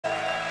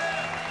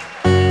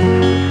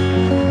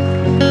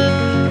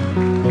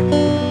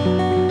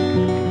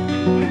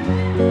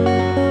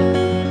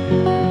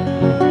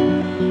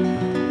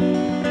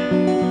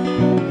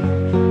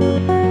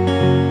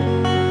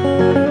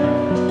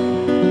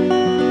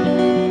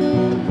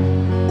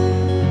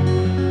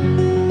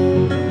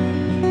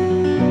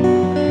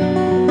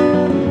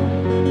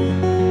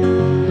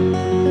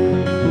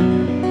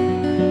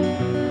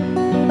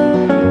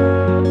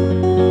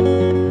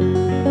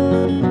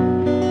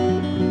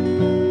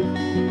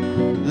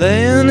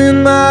Laying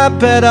in my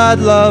bed, I'd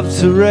love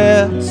to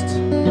rest.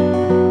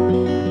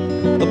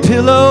 A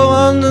pillow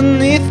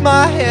underneath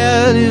my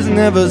head is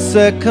never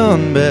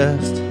second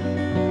best.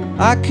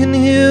 I can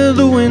hear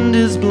the wind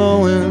is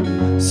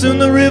blowing, soon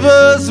the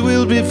rivers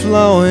will be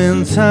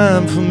flowing.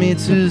 Time for me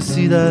to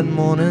see that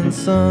morning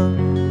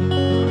sun.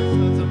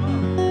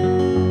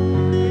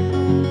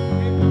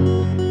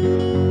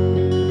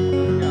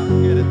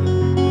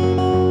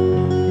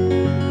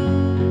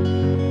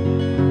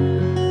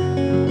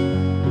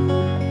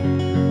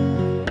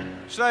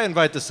 Should I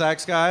invite the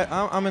sax guy?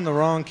 I'm in the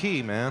wrong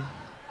key, man.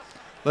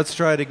 Let's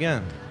try it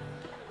again.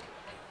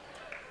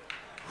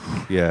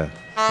 Yeah,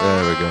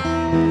 there we go.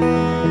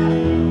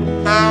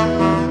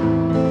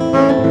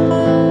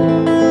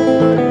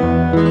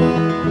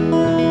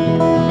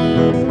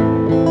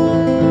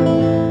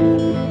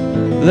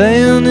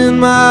 Laying in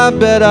my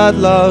bed, I'd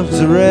love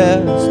to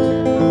rest.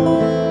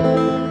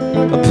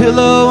 A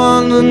pillow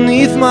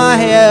underneath my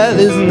head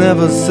is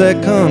never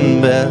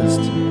second best.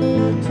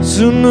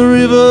 Soon the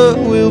river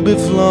will be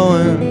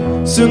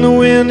flowing, soon the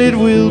wind it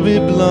will be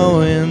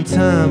blowing.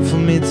 Time for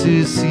me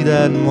to see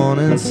that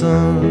morning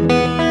sun.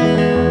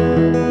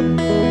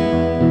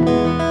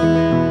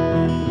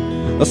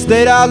 I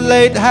stayed out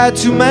late, had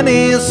too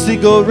many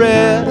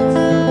cigarettes,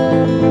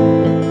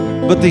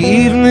 but the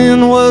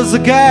evening was a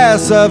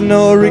gas, I've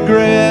no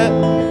regret.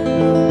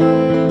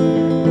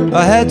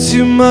 I had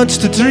too much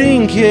to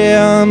drink,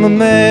 yeah, I'm a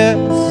mess.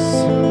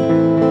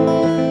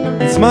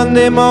 It's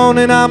Monday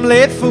morning, I'm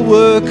late for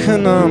work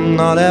and I'm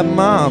not at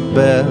my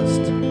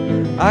best.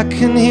 I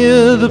can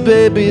hear the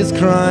babies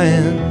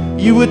crying,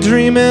 you were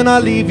dreaming, I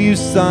leave you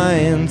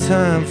sighing.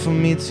 Time for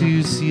me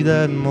to see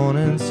that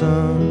morning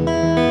sun.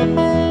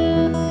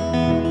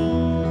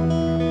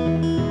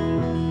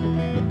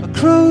 A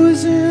crow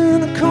is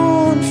in a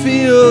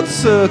cornfield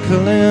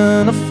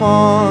circling a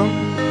farm.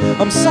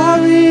 I'm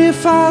sorry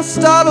if I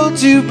startled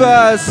you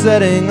by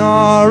setting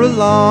our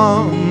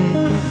alarm,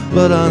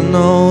 but I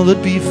know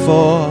that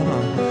before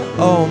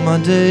all my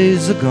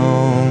days are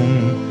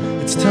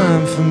gone, it's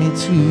time for me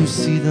to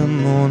see the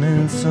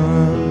morning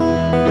sun.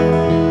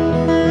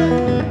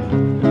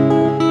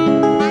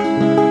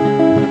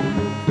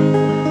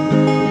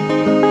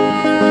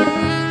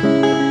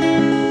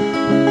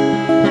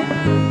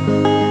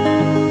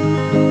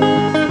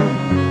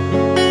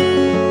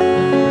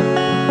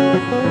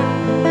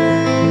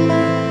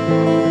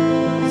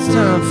 It's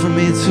time for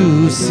me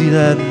to see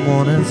that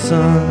morning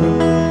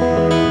sun.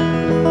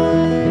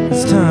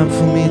 It's time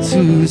for me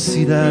to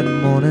see that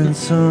morning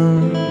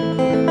sun.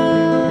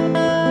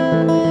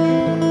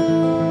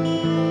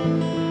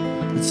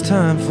 It's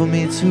time for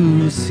me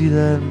to see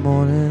that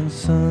morning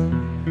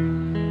sun.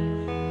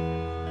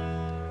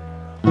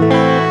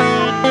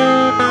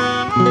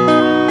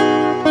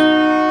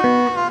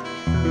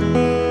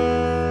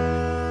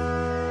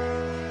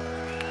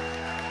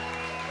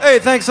 Hey,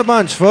 thanks a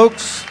bunch,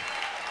 folks.